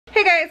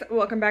Hey guys,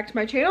 welcome back to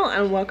my channel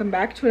and welcome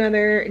back to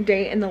another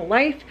day in the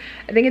life.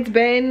 I think it's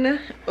been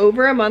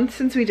over a month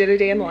since we did a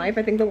day in the life.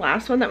 I think the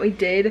last one that we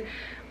did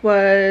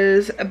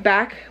was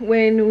back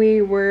when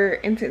we were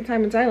in St.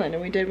 Simon's Island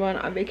and we did one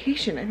on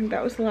vacation. I think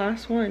that was the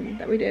last one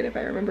that we did, if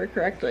I remember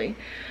correctly.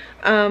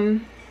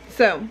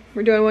 So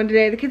we're doing one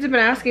today. The kids have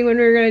been asking when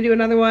we were going to do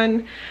another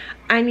one.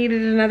 I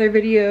needed another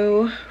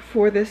video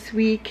for this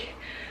week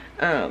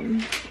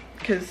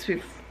because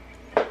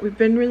we've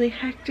been really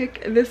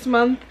hectic this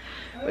month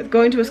with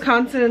going to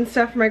Wisconsin and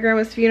stuff for my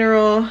grandma's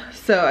funeral,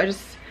 so I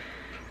just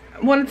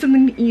wanted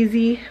something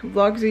easy.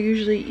 Vlogs are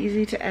usually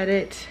easy to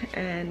edit,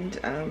 and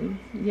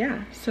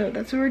yeah, so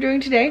that's what we're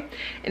doing today.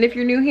 And if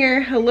you're new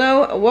here,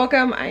 hello,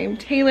 welcome. I am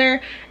Taylor.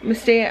 I'm a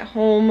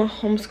stay-at-home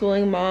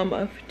homeschooling mom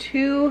of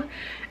 2,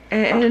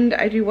 and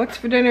I do what's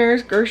for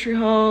dinners, grocery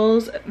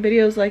hauls,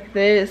 videos like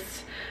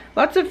this,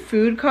 lots of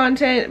food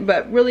content,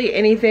 but really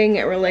anything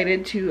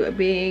related to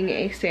being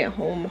a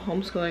stay-at-home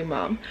homeschooling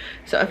mom.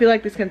 So if you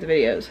like these kinds of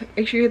videos,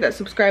 make sure you hit that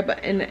subscribe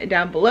button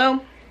down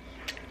below.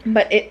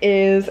 But it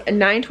is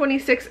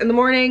 9:26 in the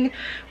morning.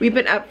 We've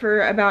been up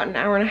for about an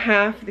hour and a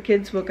half. The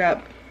kids woke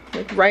up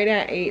like right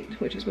at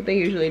 8, which is what they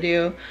usually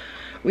do.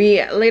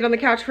 We laid on the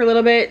couch for a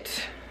little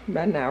bit,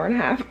 about an hour and a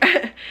half,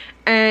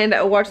 and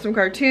watched some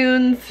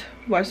cartoons,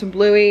 watched some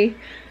Bluey.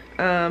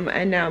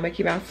 And now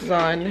Mickey Mouse is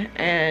on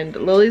and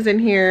Lily's in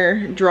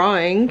here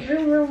drawing,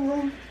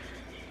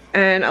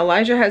 and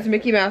Elijah has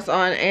Mickey Mouse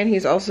on and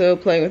he's also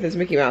playing with his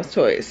Mickey Mouse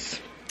toys.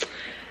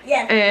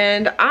 Yes.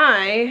 And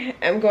I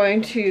am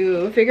going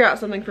to figure out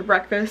something for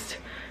breakfast.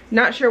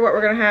 Not sure what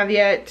we're gonna have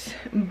yet,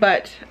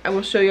 but I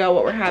will show y'all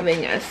what we're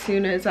having as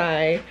soon as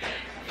I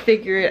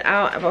figure it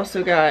out. I've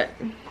also got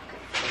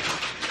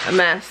a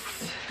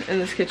mess in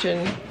this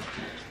kitchen.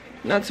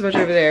 Not so much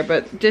over there,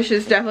 but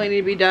dishes definitely need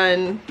to be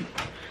done.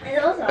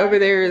 Over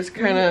there is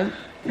kind of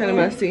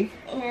messy.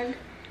 And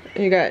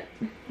you got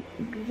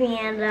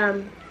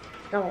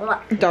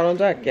Donald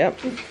Duck. Yep.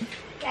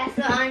 That's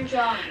what I'm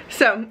drawing.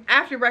 So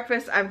after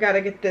breakfast, I've got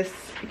to get this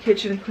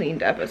kitchen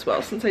cleaned up as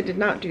well, since I did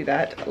not do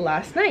that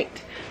last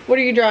night. What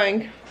are you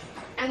drawing?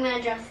 I'm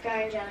gonna draw Scar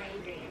and Jelly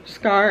and Green.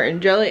 Scar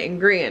and Jelly and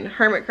Green.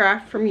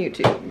 Hermitcraft from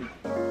YouTube.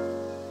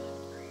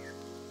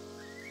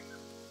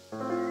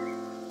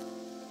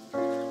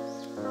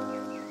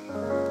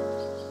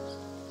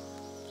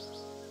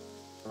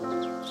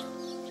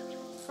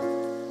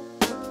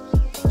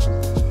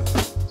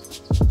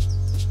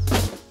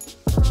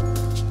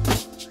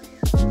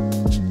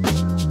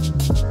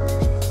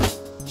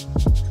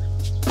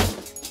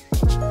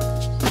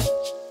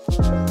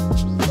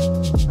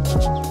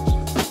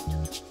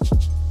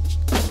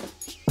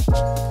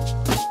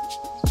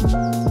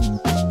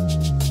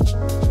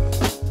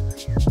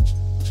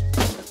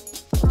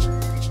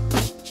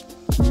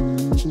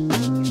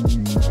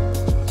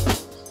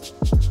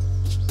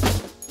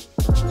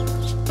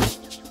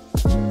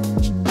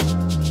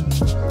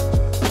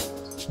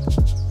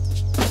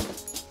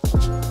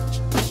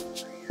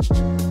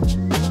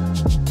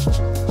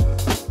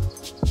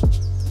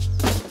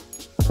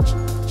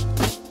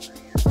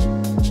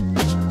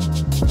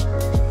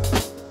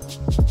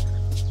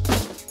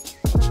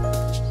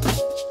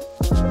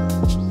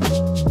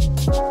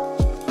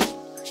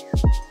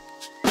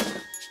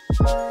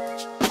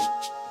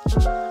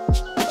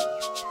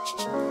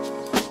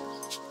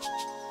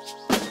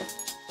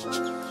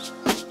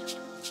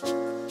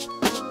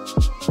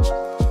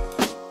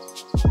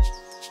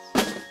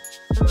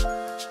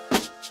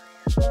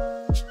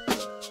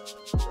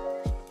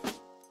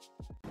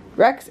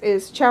 Rex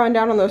is chowing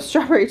down on those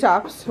strawberry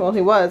tops. Well, he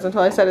was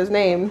until I said his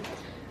name.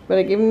 But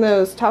I gave him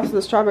those tops of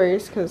the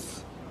strawberries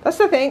because that's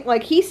the thing.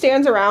 Like, he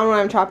stands around when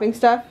I'm chopping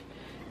stuff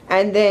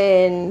and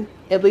then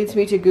it leads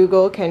me to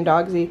Google, can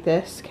dogs eat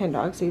this? Can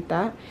dogs eat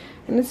that?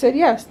 And it said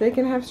yes, they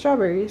can have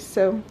strawberries.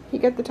 So he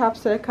got the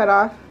tops that I cut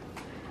off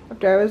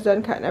after I was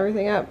done cutting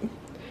everything up.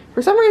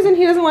 For some reason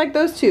he doesn't like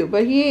those 2,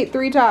 but he ate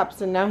 3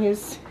 tops and now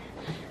he's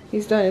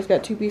done. He's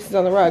got 2 pieces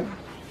on the rug.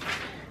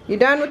 You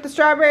done with the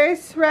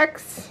strawberries,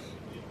 Rex?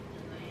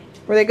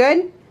 Were they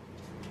good?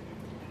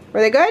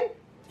 Were they good?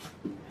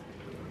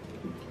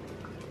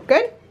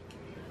 Good?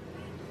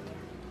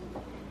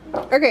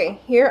 Okay,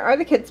 here are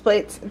the kids'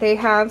 plates. They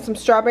have some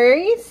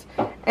strawberries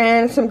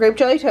and some grape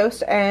jelly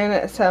toast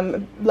and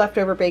some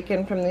leftover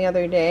bacon from the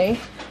other day.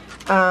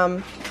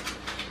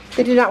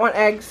 They did not want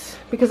eggs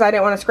because I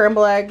didn't want to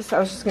scramble eggs. I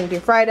was just going to do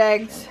fried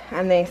eggs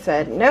and they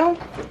said no.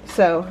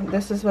 So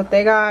this is what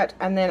they got.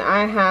 And then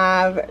I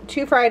have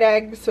 2 fried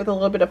eggs with a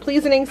little bit of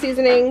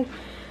seasoning,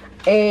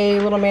 a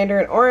little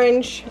mandarin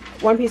orange,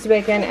 1 piece of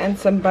bacon, and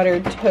some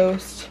buttered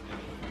toast.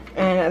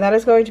 And that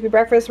is going to be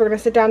breakfast. We're going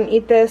to sit down and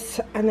eat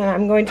this, and then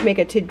I'm going to make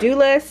a to-do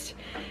list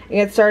and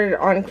get started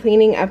on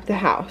cleaning up the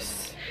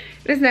house.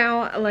 It is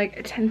now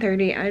like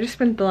 10:30. I just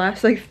spent the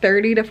last like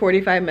 30 to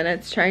 45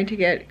 minutes trying to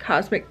get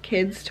Cosmic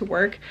Kids to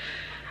work.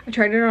 I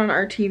tried it on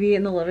our TV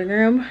in the living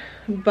room,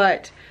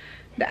 but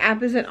the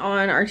app isn't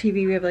on our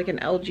TV. We have like an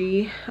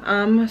LG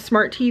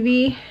smart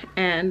TV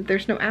and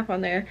there's no app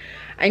on there.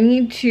 I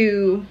need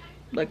to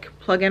like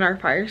plug in our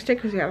Fire Stick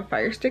because we have a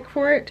Fire Stick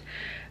for it.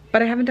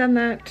 But I haven't done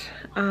that,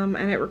 and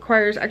it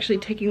requires actually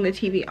taking the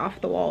TV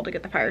off the wall to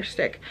get the Fire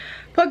Stick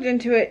plugged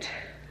into it.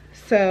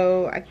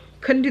 So I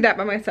couldn't do that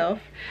by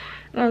myself.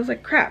 And I was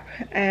like, crap.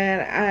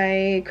 And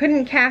I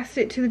couldn't cast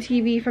it to the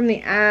TV from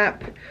the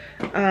app.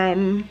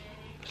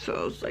 So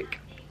I was like,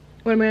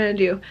 what am I gonna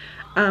do?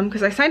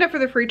 Because I signed up for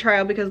the free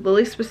trial because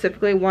Lily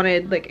specifically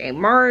wanted like a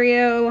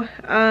Mario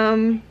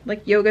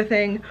like yoga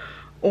thing,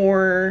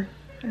 or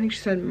I think she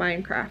said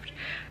Minecraft.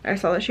 I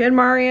saw that she had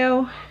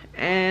Mario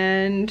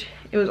and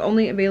it was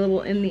only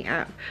available in the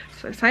app.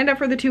 So I signed up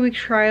for the 2-week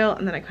trial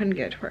and then I couldn't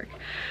get it to work.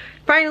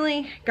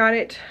 Finally got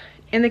it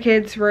in the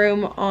kids'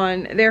 room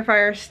on their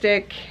Fire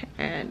Stick,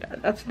 and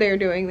that's what they're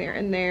doing. They're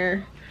in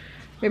there.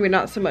 Maybe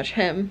not so much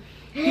him.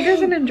 He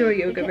doesn't enjoy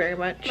yoga very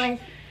much.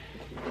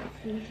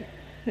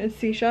 It's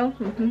seashell.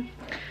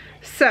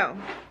 So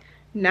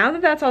now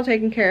that that's all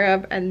taken care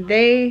of and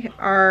they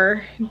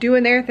are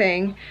doing their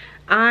thing,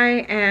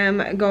 I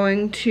am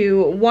going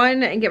to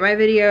get my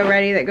video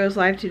ready that goes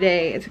live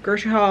today. It's a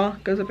grocery haul,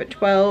 goes up at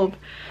 12.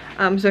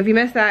 So if you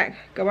missed that,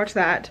 go watch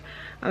that.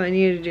 I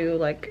need to do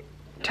like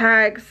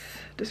tags,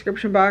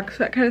 description box,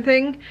 that kind of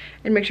thing,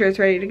 and make sure it's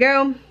ready to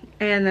go.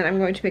 And then I'm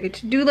going to make a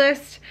to-do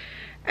list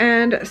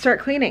and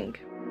start cleaning.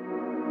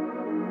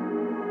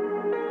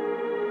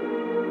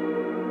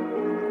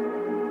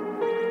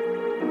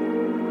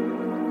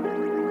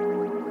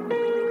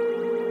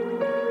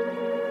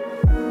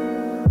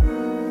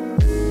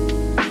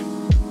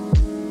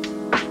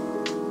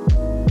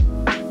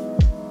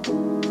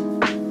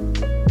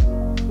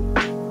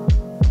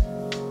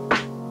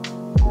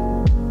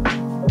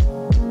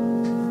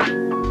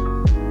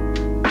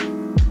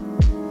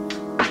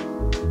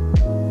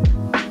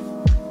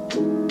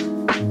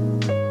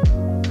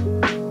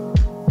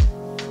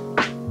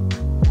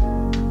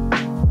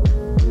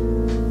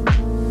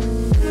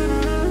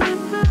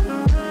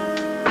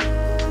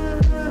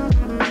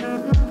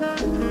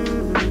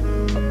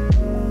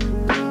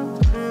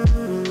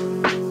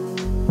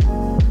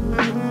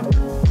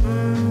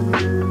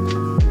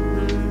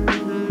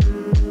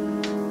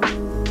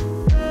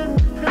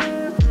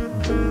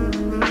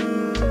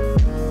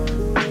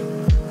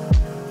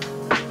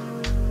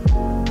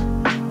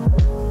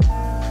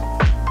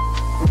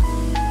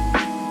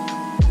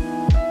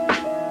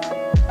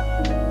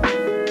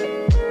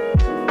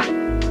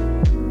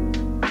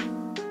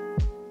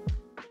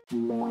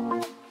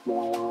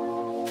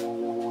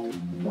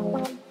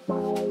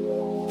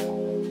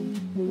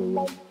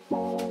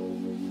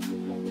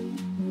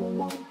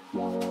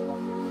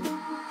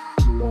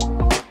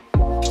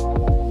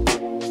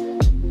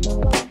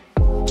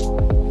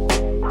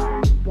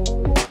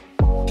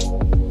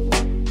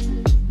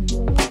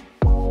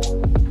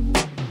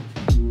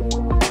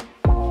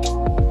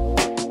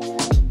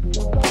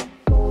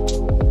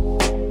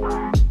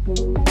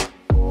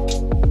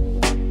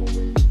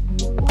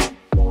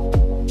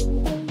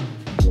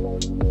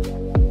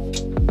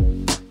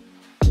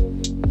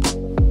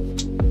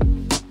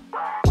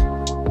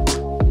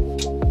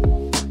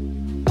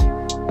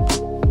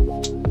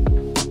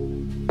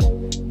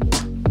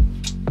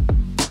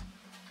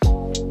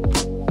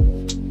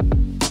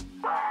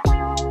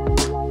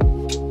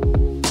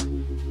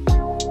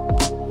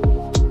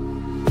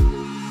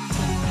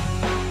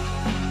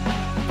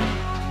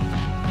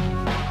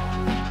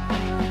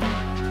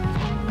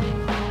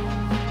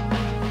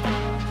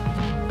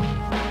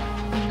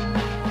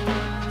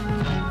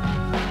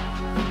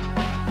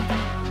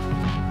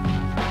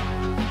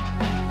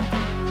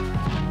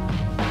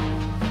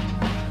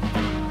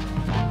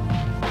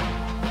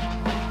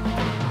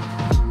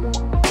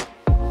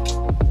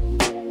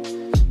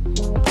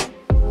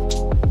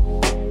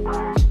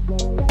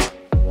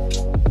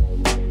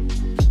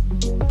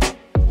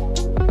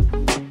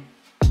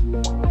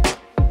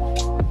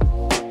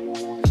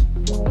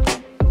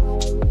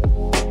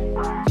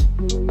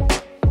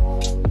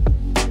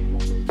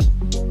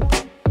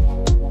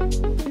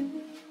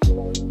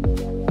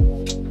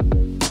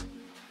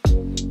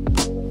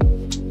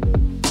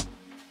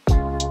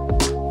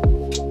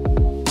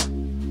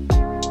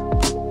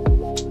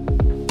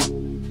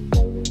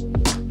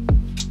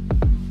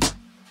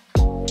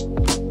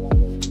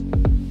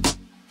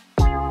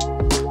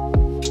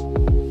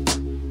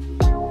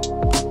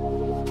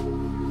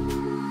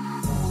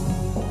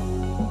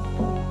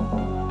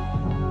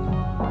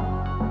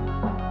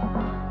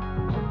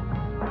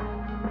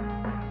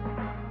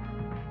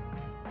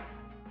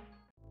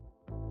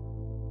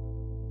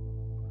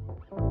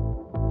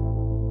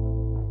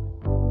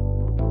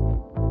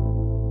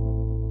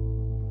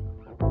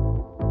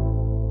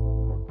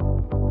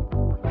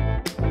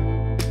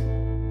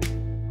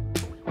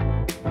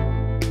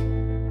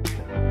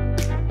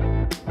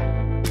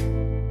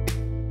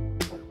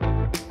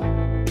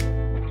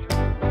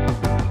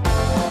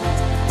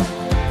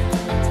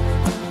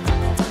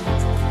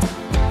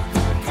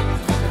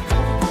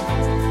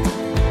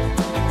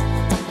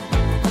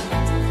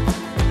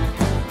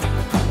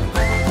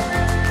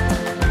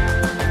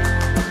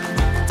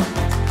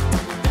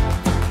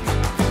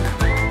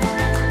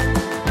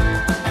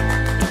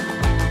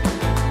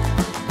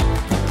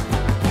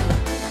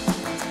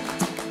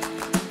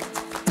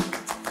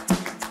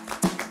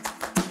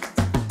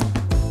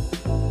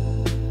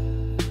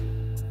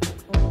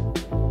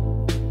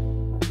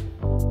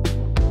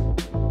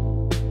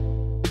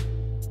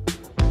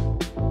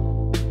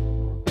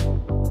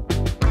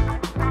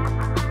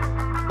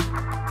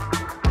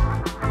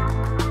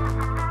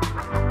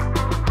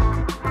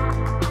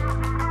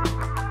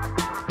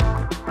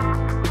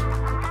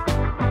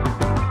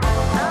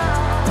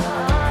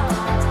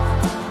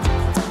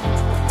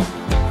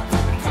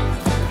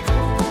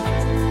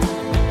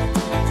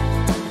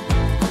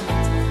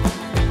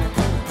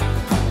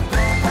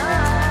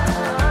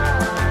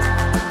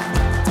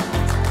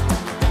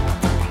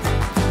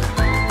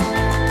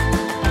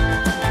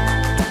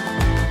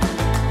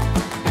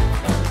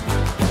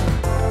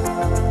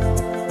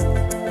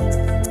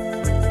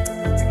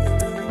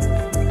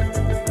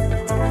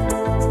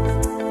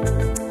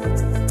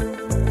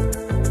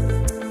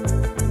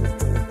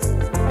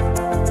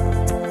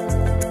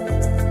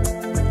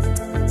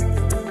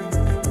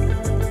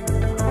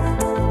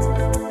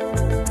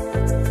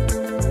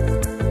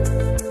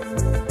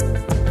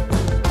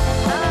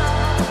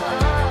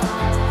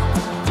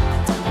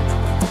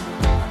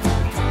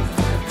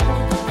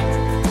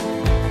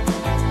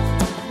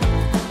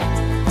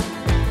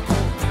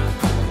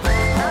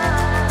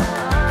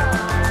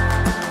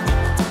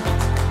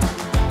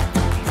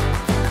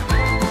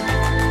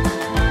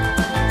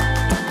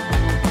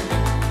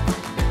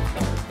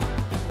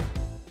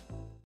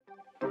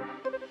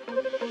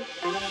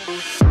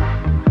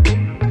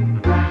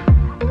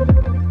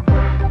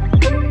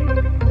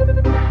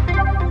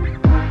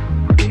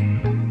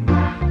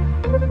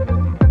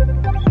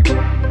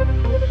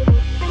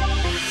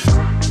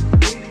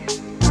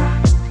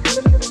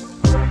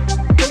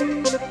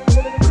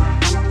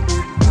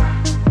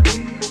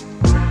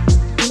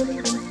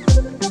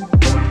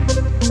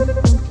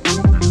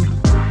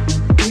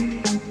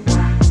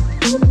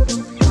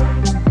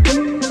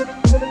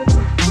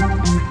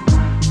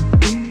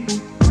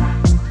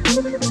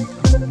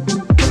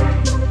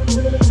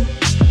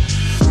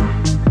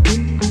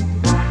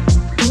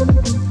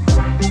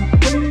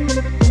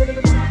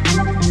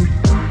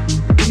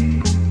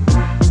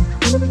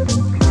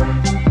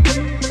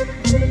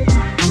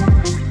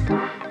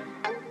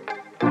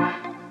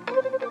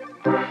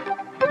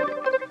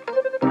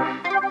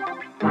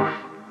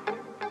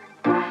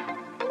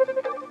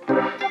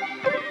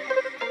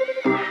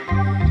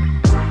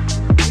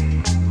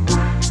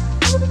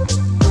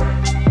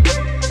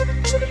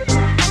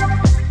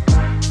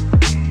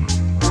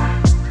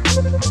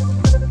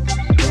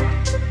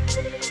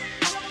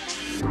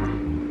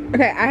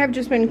 Okay, I have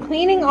just been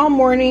cleaning all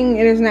morning.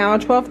 It is now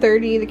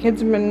 12:30. The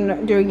kids have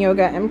been doing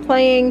yoga and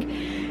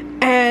playing,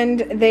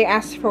 and they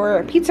asked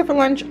for pizza for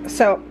lunch.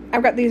 So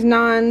I've got these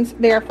naans.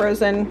 They are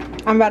frozen.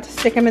 I'm about to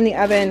stick them in the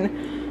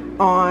oven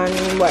on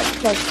what?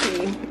 Let's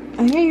see.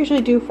 I think I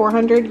usually do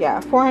 400.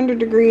 Yeah, 400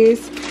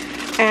 degrees,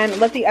 and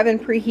let the oven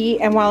preheat.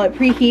 And while it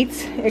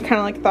preheats, it kind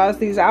of like thaws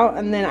these out,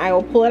 and then I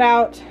will pull it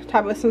out,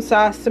 top it with some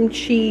sauce, some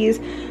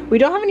cheese. We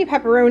don't have any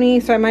pepperoni,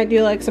 so I might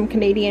do like some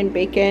Canadian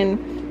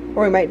bacon.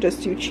 Or we might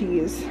just do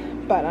cheese.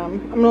 But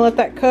I'm gonna let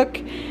that cook.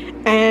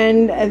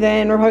 And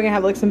then we're probably gonna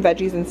have like some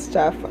veggies and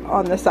stuff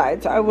on the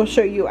side. So I will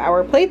show you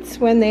our plates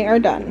when they are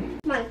done.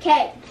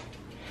 Okay.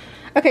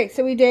 Okay,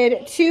 so we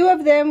did 2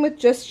 of them with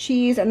just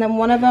cheese. And then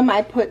one of them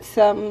I put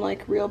some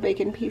like real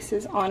bacon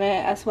pieces on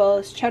it, as well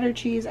as cheddar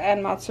cheese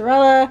and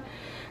mozzarella.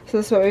 So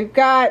this is what we've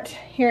got.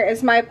 Here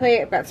is my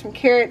plate. I've got some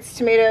carrots,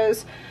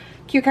 tomatoes,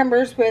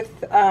 cucumbers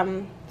with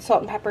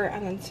salt and pepper,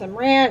 and then some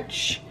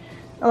ranch.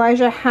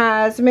 Elijah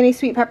has mini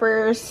sweet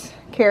peppers,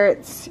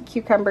 carrots,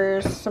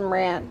 cucumbers, some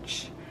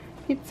ranch,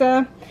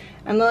 pizza.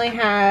 And Lily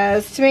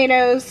has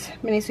tomatoes,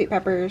 mini sweet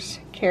peppers,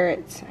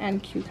 carrots,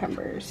 and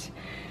cucumbers.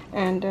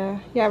 And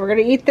yeah, we're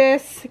gonna eat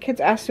this. The kids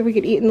asked if we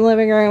could eat in the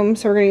living room,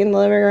 so we're gonna eat in the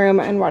living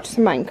room and watch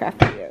some Minecraft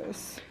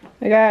videos.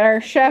 We got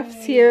our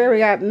chefs here. We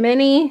got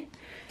Minnie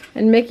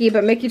and Mickey,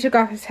 but Mickey took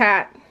off his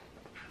hat.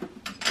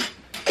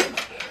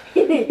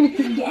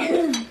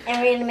 Yes.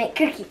 And we're gonna make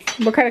cookies.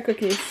 What kind of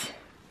cookies?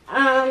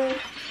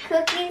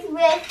 Cookies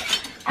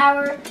with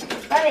our,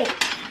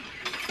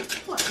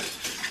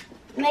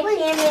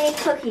 Mickey and Minnie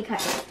cookie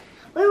cutters.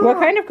 What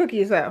kind of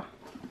cookies though?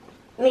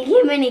 Mickey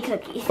and Minnie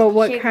cookies. But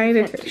what kind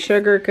of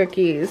sugar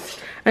cookies?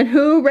 And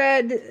who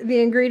read the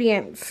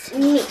ingredients?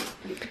 Me.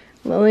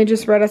 Lily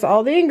just read us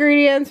all the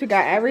ingredients. We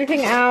got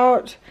everything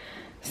out.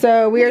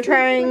 So we are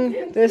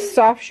trying this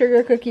soft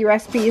sugar cookie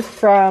recipe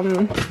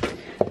from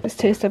this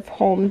Taste of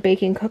Home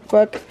Baking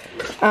Cookbook.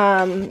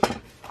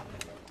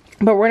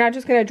 But we're not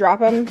just going to drop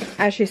them.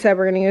 As she said,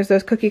 we're going to use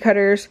those cookie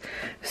cutters.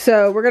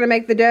 So we're going to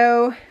make the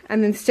dough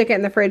and then stick it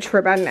in the fridge for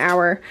about an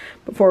hour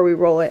before we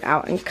roll it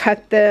out and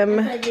cut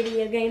them. Play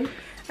video game.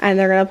 And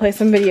they're going to play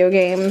some video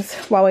games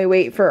while we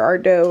wait for our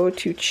dough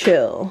to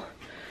chill.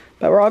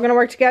 But we're all going to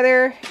work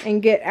together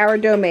and get our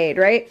dough made,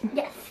 right?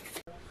 Yes.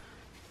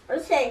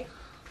 Let's say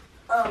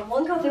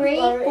 1 cup.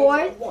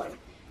 3/4. 1.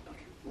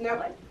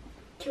 No.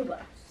 2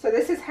 bucks. So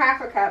this is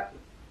half a cup.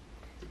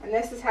 And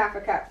this is half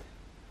a cup.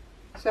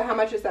 So how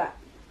much is that?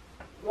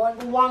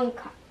 1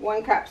 cup.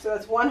 1 cup. So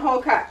that's 1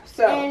 whole cup.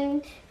 So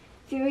And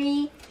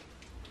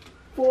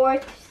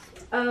 3/4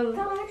 of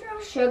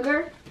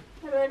sugar.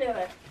 How do I do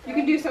it? you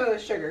can do some of the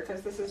sugar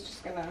because this is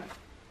just gonna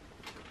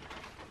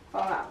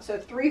fall out. So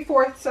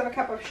 3/4 of a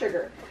cup of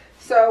sugar.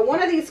 So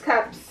one of these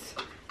cups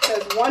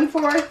says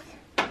 1/4,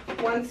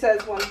 one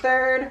says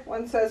 1/3,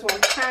 one says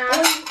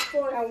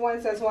 1/2, and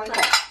one says 1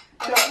 cup.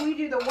 So if we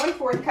do the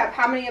 1/4 cup,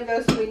 how many of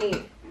those do we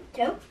need?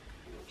 2.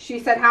 She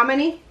said how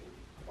many?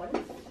 1.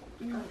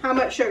 How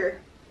much sugar?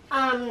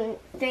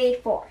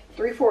 3/4.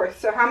 3/4.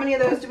 So how many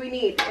of those do we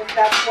need if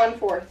that's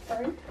 1/4?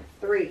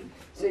 3.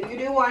 So you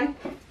do 1.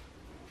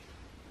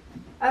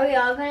 Are we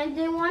all gonna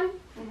do 1?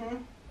 Mm-hmm.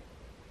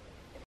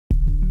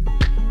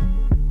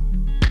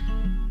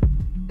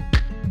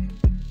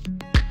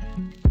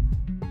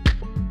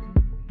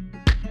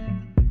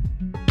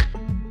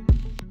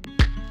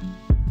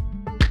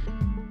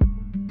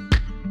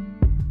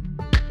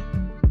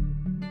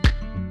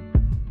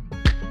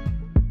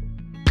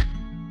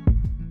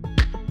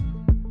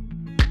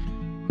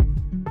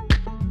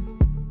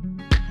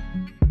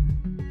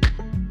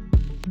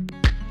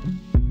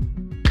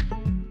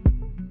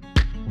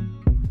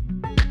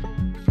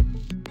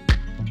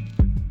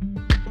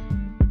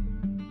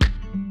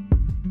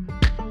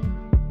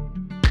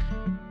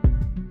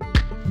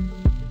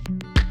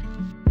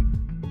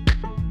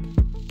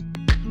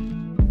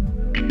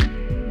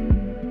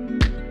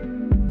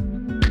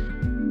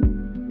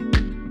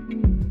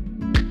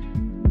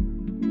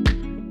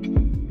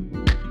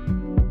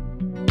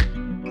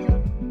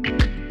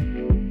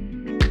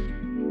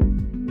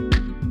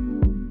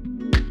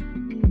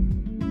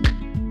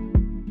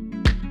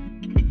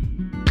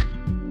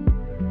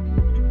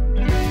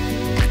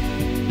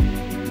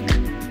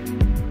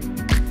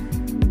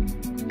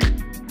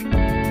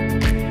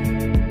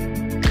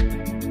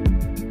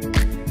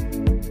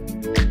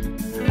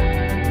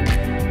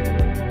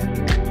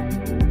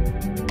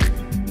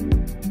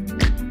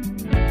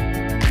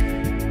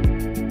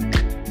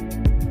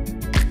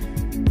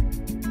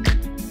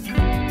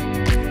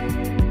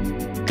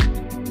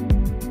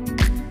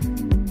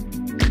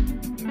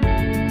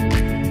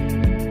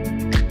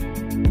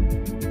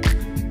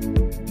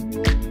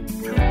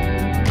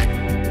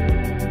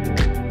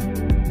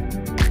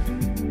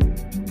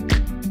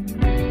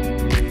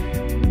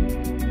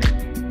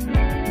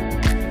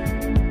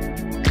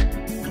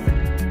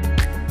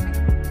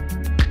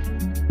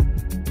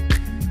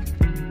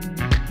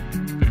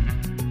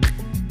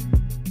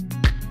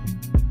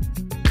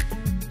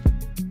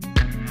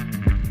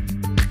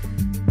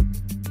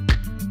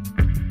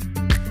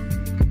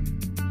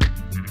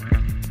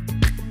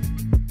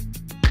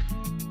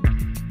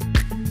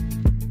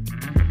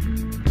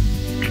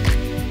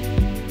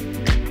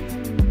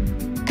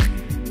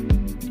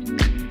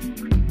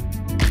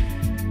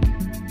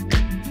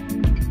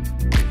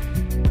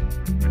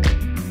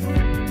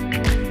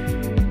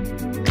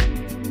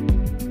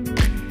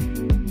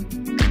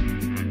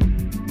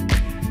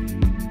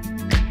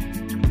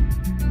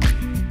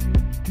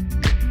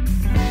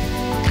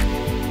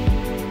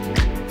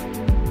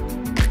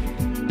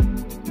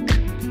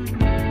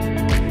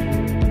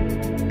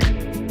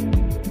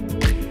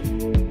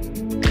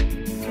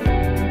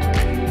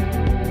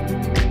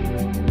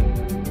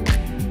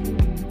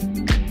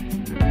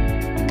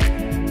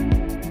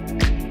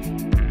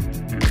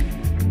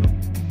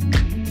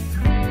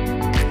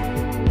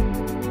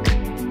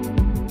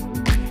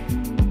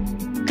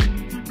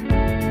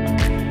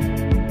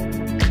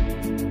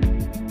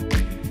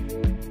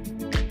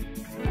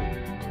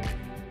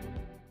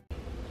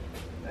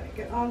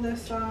 get all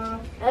this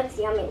off. That's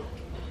yummy.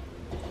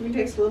 Let me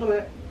taste a little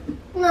bit.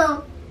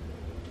 No.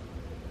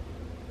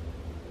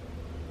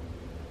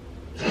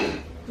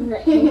 Does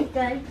it taste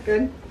good?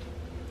 Good?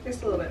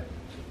 Taste a little bit.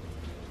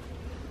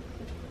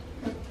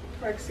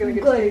 Rex is gonna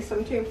get Good. to taste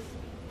some too.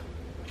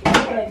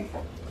 Good.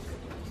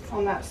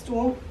 On that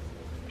stool.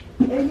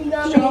 It's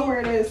yummy. Show him where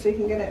it is so you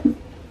can get it.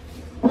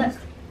 Look.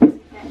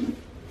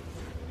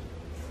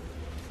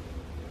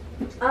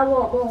 I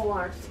want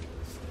more.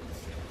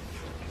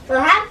 We'll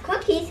have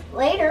cookies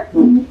later.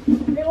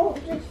 They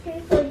won't just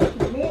taste like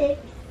this.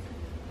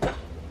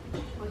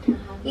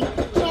 You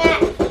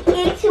can't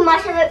eat too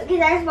much of it because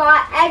there's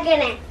raw egg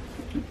in it.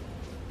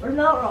 Or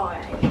not raw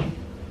egg.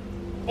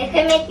 It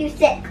can make you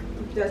sick.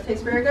 It does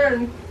taste very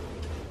good.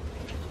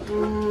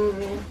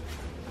 Mmm.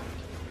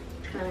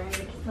 Can I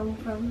make some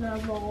from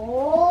the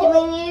bowl? Do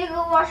we need to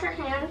go wash our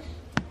hands?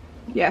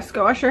 Yes,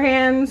 go wash your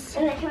hands.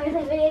 And then can we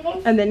play video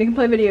games? And then you can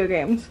play video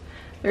games.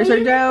 There's our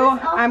dough.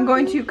 I'm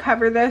going to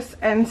cover this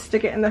and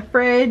stick it in the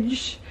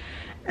fridge.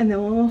 And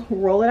then we'll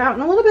roll it out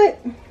in a little bit.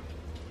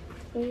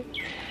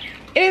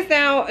 It is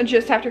now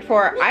just after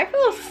 4. I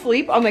fell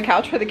asleep on the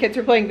couch where the kids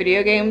are playing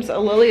video games.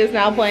 Lily is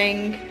now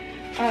playing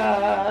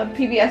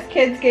PBS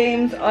Kids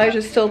games.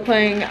 Elijah's still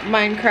playing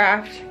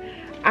Minecraft.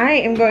 I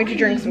am going to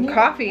drink some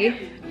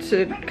coffee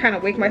to kind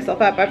of wake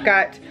myself up. I've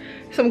got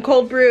some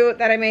cold brew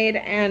that I made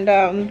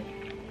and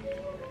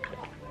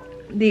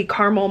the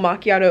caramel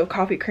macchiato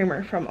coffee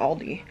creamer from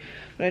Aldi. I'm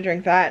gonna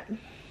drink that.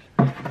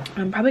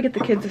 Probably get the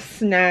kids a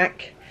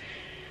snack.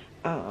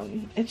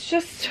 It's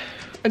just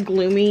a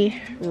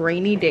gloomy,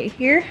 rainy day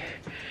here.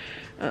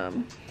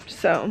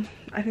 So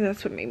I think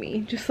that's what made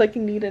me just like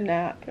need a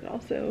nap. And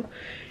also,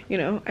 you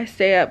know, I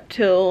stay up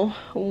till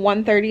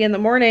 1:30 in the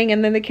morning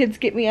and then the kids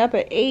get me up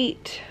at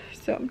 8.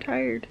 So I'm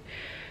tired.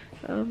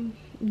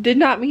 Did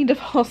not mean to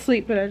fall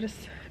asleep, but I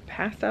just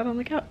passed out on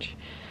the couch.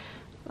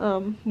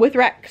 With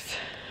Rex.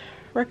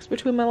 Rex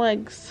between my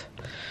legs.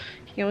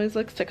 He always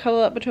likes to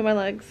cuddle up between my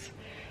legs.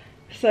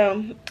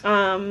 So,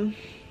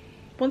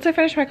 once I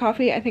finish my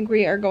coffee, I think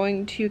we are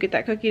going to get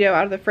that cookie dough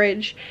out of the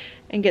fridge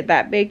and get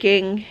that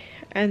baking,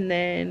 and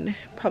then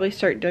probably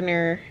start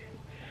dinner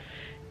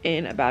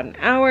in about an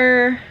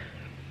hour.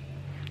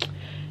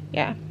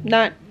 Yeah,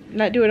 not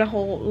doing a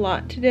whole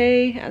lot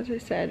today. As I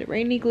said,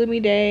 rainy, gloomy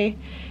day.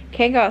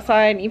 Can't go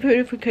outside. Even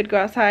if we could go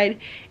outside,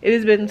 it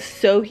has been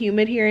so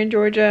humid here in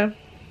Georgia.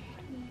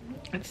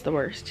 It's the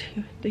worst.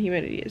 The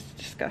humidity is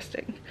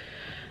disgusting.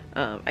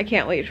 I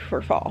can't wait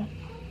for fall,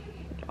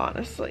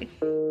 honestly.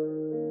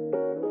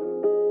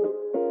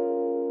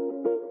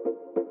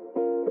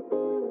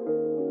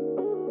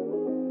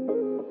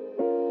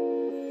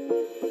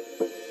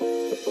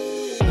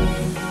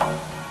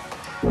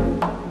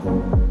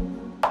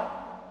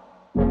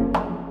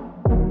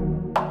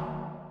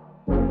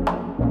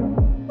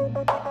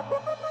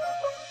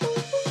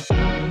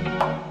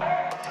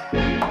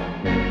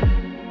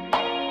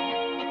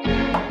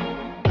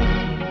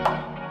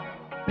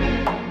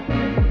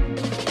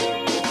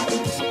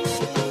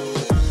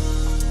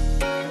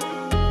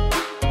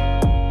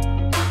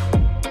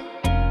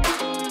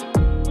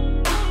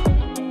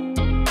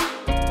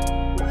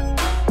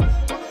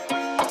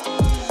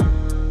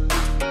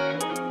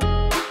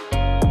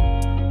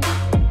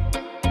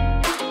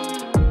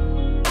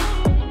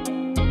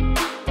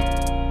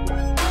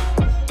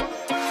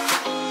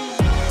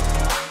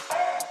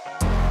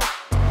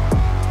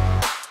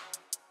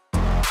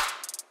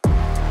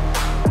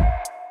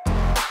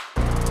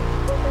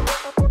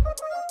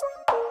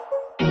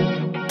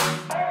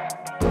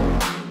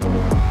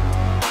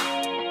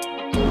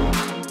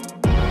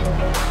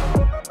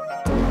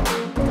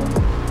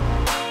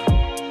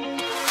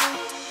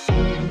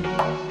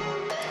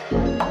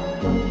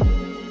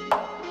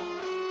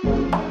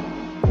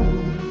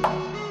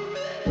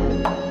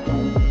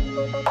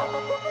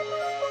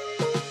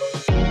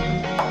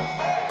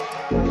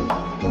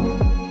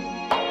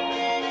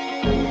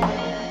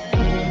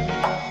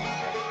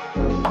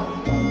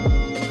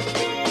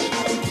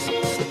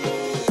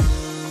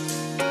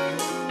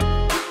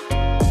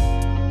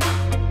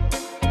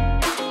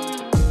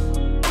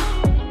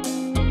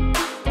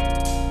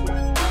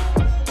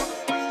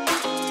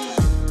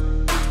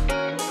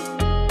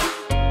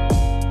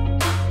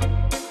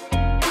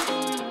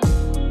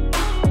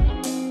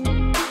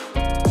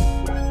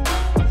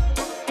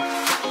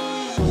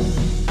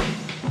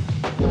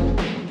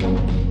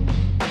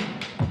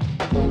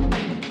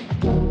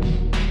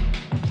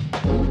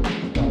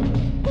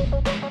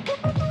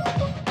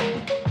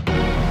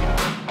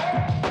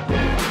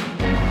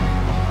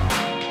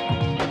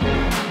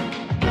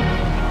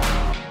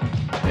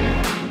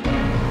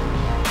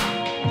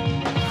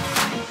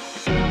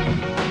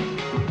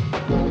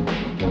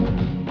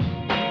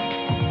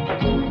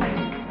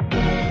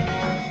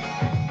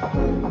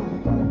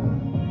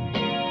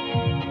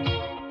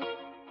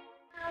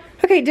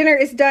 Okay, dinner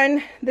is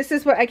done. This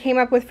is what I came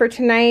up with for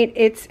tonight.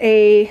 It's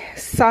a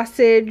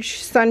sausage,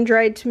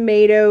 sun-dried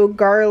tomato,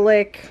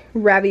 garlic,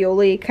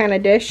 ravioli kind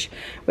of dish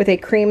with a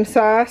cream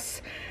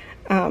sauce.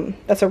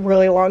 That's a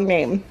really long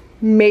name.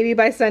 maybe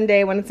by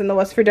Sunday when it's in the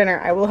list for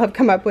dinner, I will have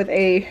come up with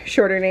a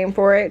shorter name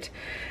for it.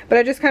 But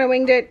I just kind of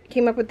winged it,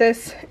 came up with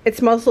this. It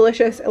smells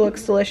delicious, it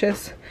looks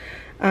delicious.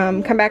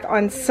 Come back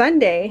on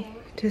Sunday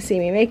to see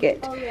me make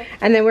it.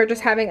 And then we're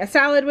just having a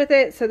salad with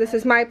it. So this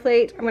is my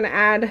plate. I'm gonna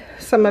add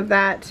some of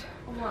that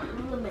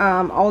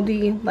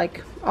Aldi,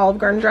 like Olive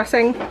Garden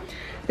dressing.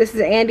 This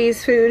is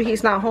Andy's food.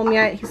 He's not home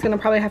yet. He's gonna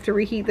probably have to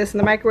reheat this in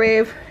the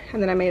microwave.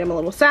 And then I made him a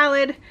little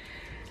salad.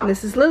 And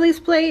this is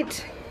Lily's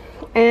plate.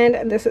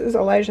 And this is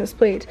Elijah's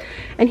plate.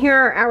 And here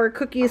are our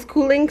cookies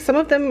cooling. Some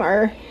of them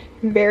are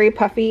very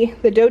puffy.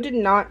 The dough did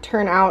not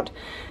turn out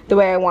the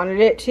way I wanted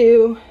it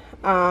to.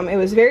 It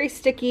was very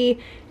sticky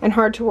and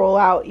hard to roll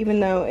out, even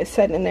though it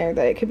said in there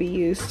that it could be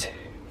used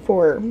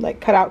for like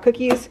cutout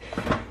cookies.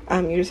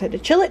 You just had to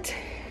chill it.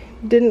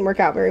 Didn't work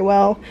out very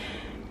well.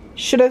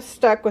 Should have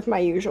stuck with my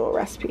usual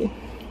recipe,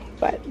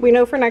 but we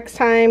know for next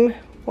time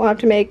we'll have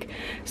to make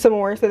some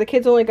more. So the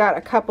kids only got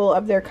a couple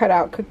of their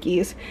cutout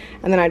cookies,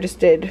 and then I just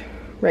did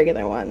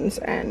regular ones,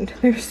 and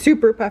they're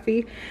super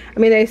puffy. I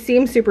mean, they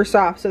seem super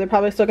soft, so they're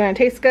probably still gonna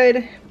taste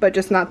good, but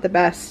just not the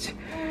best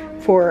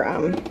for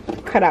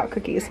cutout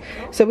cookies.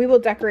 So we will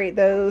decorate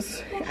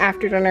those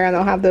after dinner, and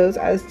they'll have those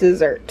as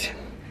dessert.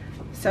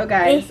 So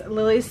guys,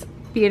 Lily's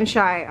being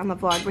shy on the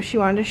vlog, but she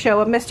wanted to show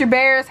what Mr.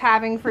 Bear is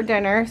having for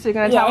dinner. So you're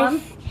gonna tell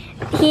him?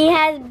 He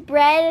has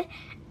bread,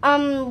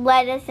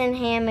 lettuce and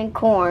ham and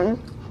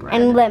corn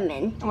and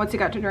lemon. And what's he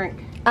got to drink?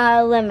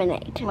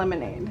 Lemonade.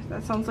 Lemonade.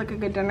 That sounds like a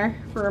good dinner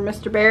for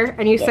Mr. Bear.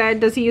 And you said,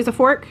 does he use a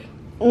fork?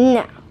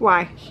 No.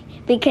 Why?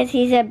 Because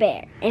he's a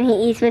bear and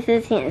he eats with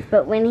his hands,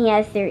 but when he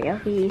has cereal,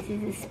 he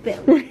uses a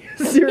spoon.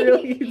 Cereal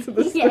he eats with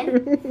a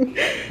spoon?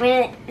 Yes.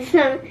 When it's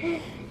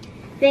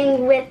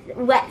something with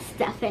wet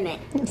stuff in it.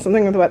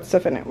 Something with wet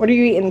stuff in it. What are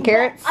you eating,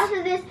 carrots? But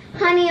also there's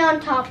honey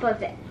on top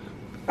of it.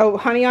 Oh,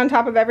 honey on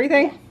top of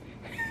everything?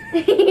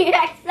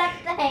 Except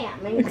the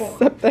ham and corn.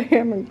 Except the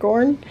ham and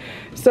corn.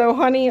 So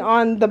honey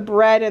on the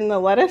bread and the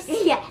lettuce?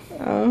 Yes.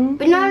 Oh.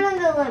 But not on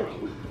the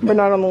lemon. But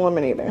not on the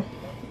lemon either.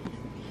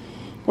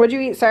 What'd you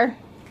eat, sir?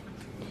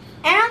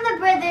 And on the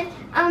bread, there's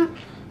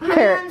honey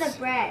Carrots. on the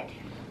bread.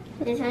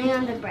 There's honey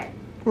on the bread.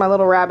 My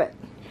little rabbit.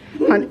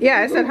 Yeah,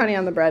 I said honey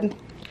on the bread.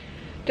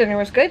 Dinner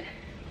was good.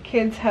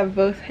 Kids have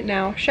both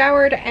now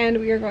showered, and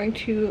we are going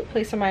to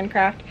play some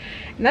Minecraft.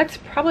 And that's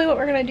probably what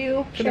we're gonna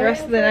do for the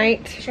rest of the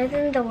night. Show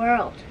them the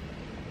world.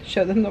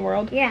 Show them the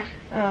world? Yeah.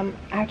 I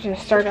have to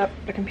start up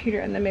the computer,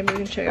 and then maybe we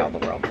can show you all the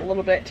world a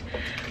little bit.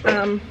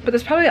 But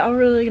that's probably all we're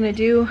really gonna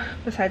do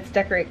besides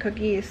decorate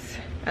cookies.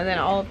 And then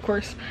I'll, of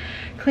course,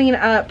 clean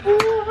up.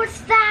 Ooh,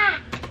 what's that?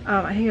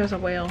 I think it was a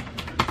whale.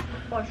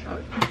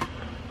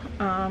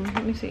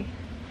 Let me see.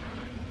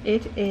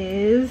 It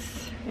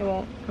is, it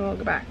won't go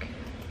back.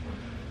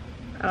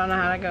 I don't know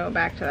how to go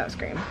back to that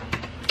screen.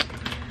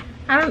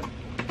 I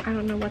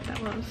don't know what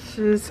that was. This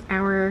is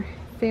our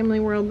family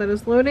world that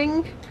is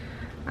loading.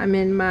 I'm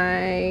in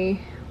my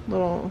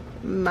little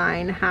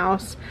mine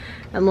house,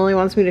 and Lily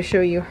wants me to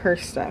show you her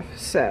stuff,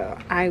 so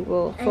I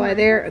will fly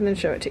there and then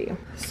show it to you.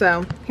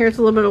 So here's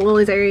a little bit of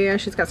Lily's area.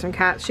 She's got some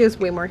cats. She has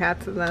way more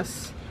cats than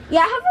this. Yeah,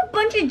 I have a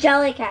bunch of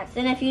jelly cats,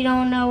 and if you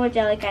don't know what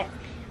jelly cats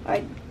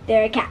are,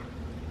 they're a cat.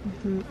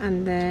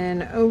 And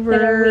then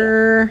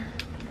over,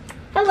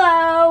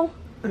 hello.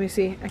 let me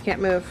see, I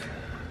can't move.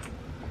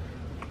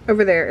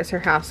 Over there is her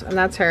house, and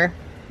that's her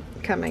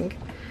coming.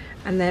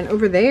 And then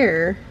over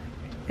there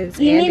is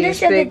Andy's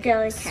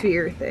big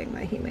sphere thing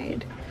that he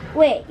made.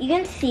 Wait, you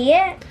can see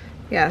it?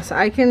 Yes,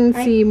 I can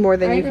see more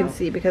than you can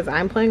see because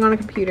I'm playing on a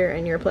computer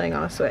and you're playing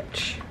on a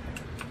Switch.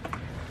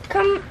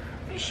 Come,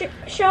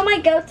 show my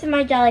goats and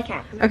my jelly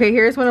cat. Okay,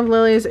 here's one of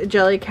Lily's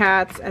jelly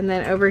cats, and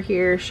then over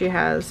here she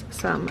has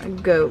some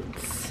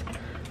goats.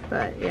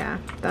 But yeah,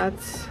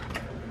 that's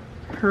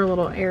her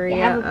little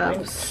area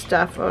of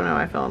stuff. Oh no,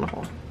 I fell in a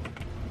hole.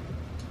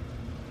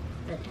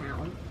 The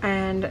town.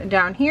 And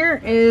down here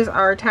is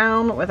our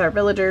town with our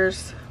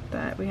villagers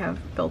that we have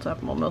built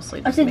up. Well,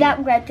 mostly just so me. that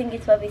red thing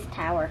is Bubby's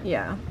tower.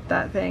 Yeah,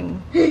 that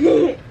thing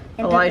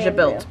Elijah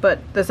built.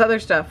 But this other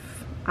stuff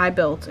I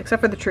built,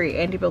 except for the tree.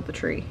 Andy built the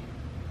tree.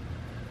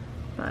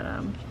 But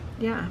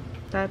yeah,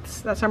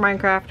 that's our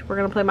Minecraft. We're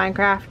gonna play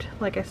Minecraft,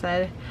 like I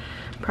said,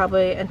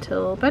 probably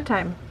until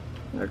bedtime.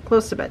 Or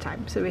close to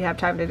bedtime, so we have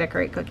time to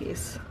decorate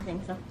cookies. I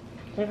think so.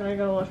 I'm gonna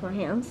go wash my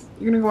hands.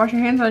 You're gonna go wash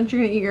your hands? Aren't you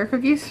gonna eat your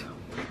cookies?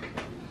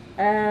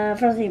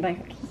 First eat my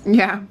cookies.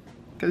 Yeah,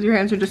 because your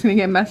hands are just gonna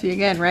get messy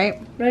again,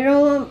 right? But I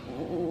don't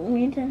want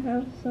me to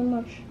have so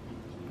much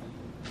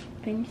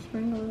pink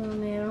sprinkles on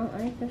me. I don't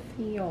like the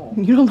feel.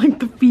 You don't like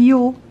the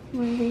feel?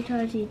 When they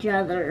touch each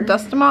other.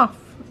 Dust them off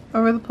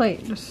over the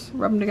plate. Just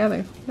rub them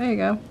together. There you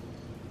go.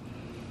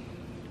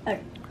 Okay.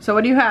 So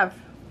what do you have?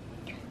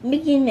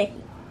 Mickey and Mickey.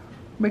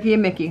 Mickey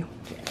and Mickey.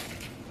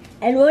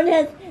 And one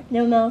has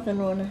no mouth and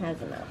one has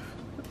a mouth.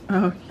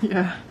 Oh,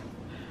 yeah.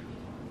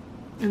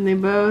 And they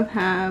both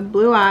have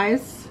blue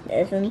eyes.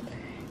 And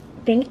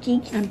pink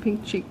cheeks. And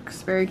pink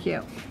cheeks. Very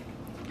cute.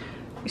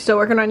 You still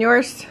working on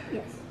yours?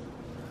 Yes.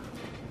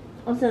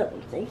 Also,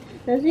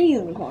 there's a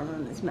unicorn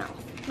on his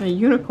mouth. A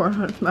unicorn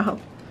on his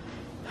mouth.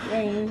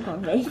 Yeah,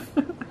 unicorn face.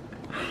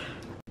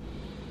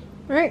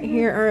 Alright,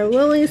 here are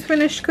Lily's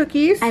finished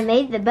cookies. I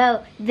made the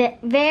bow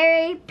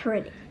very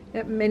pretty.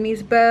 Yep,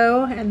 Minnie's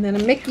bow, and then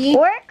a Mickey.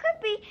 Or it could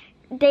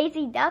be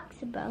Daisy Duck's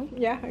bow.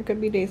 Yeah, it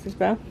could be Daisy's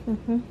bow.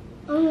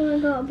 Oh my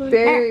god.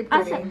 Very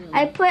pretty. Also,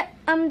 I put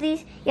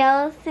these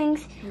yellow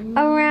things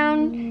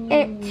around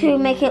it to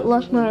make it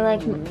look more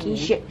like Mickey's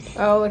shoes.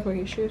 Oh, like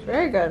Mickey's shoes.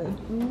 Very good.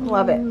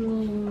 Love it.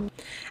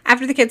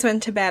 After the kids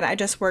went to bed, I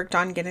just worked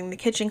on getting the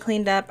kitchen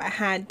cleaned up. I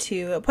had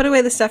to put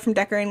away the stuff from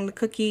decorating the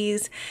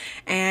cookies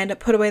and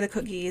put away the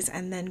cookies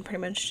and then pretty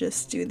much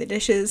just do the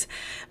dishes.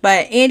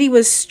 But Andy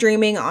was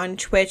streaming on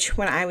Twitch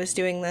when I was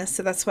doing this,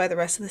 so that's why the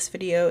rest of this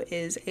video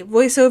is a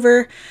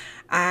voiceover.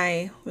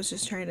 I was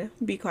just trying to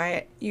be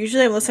quiet.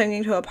 Usually I'm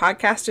listening to a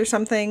podcast or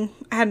something.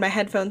 I had my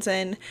headphones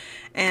in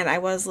and I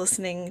was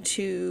listening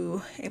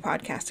to a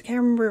podcast. I can't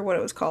remember what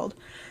it was called.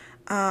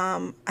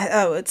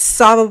 It's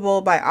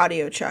Solvable by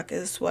Audio Chuck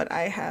is what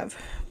I have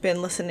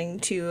been listening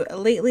to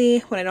lately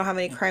when I don't have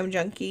any Crime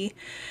Junkie.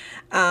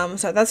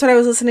 So that's what I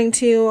was listening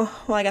to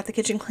while I got the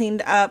kitchen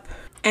cleaned up.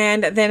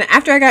 And then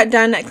after I got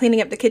done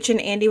cleaning up the kitchen,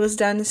 Andy was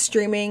done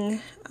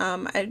streaming.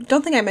 I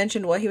don't think I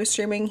mentioned what he was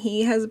streaming.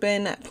 He has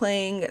been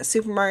playing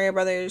Super Mario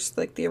Brothers,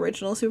 like the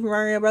original Super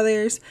Mario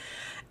Brothers,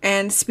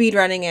 and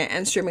speedrunning it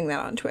and streaming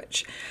that on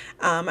Twitch.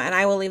 And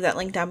I will leave that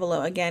link down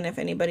below again if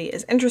anybody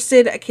is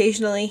interested.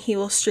 Occasionally he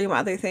will stream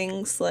other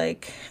things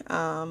like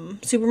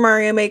Super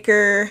Mario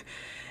Maker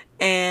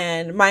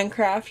and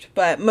Minecraft,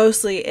 but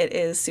mostly it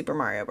is Super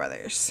Mario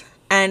Brothers.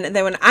 And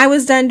then when I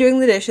was done doing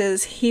the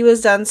dishes, he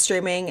was done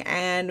streaming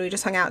and we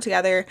just hung out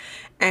together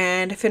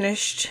and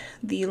finished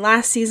the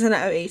last season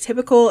of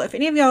Atypical. If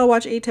any of y'all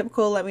watch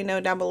Atypical, let me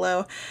know down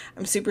below.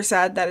 I'm super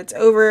sad that it's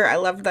over. I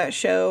loved that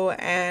show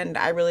and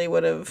I really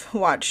would have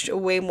watched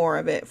way more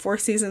of it. 4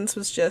 seasons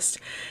was just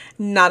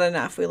not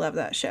enough. We love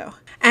that show.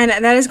 And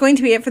that is going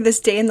to be it for this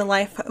day in the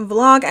life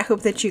vlog. I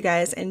hope that you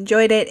guys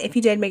enjoyed it. If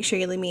you did, make sure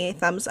you leave me a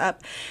thumbs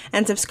up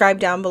and subscribe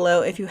down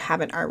below if you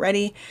haven't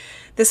already.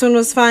 This one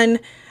was fun.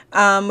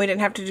 We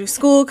didn't have to do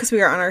school because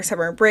we are on our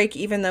summer break,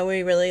 even though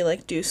we really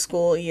like do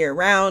school year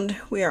round.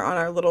 We are on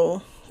our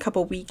little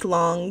couple week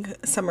long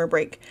summer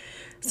break.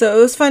 So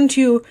it was fun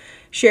to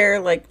share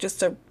like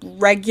just a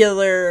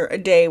regular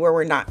day where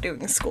we're not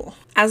doing school.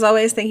 As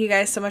always, thank you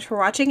guys so much for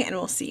watching and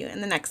we'll see you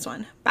in the next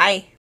one.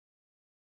 Bye!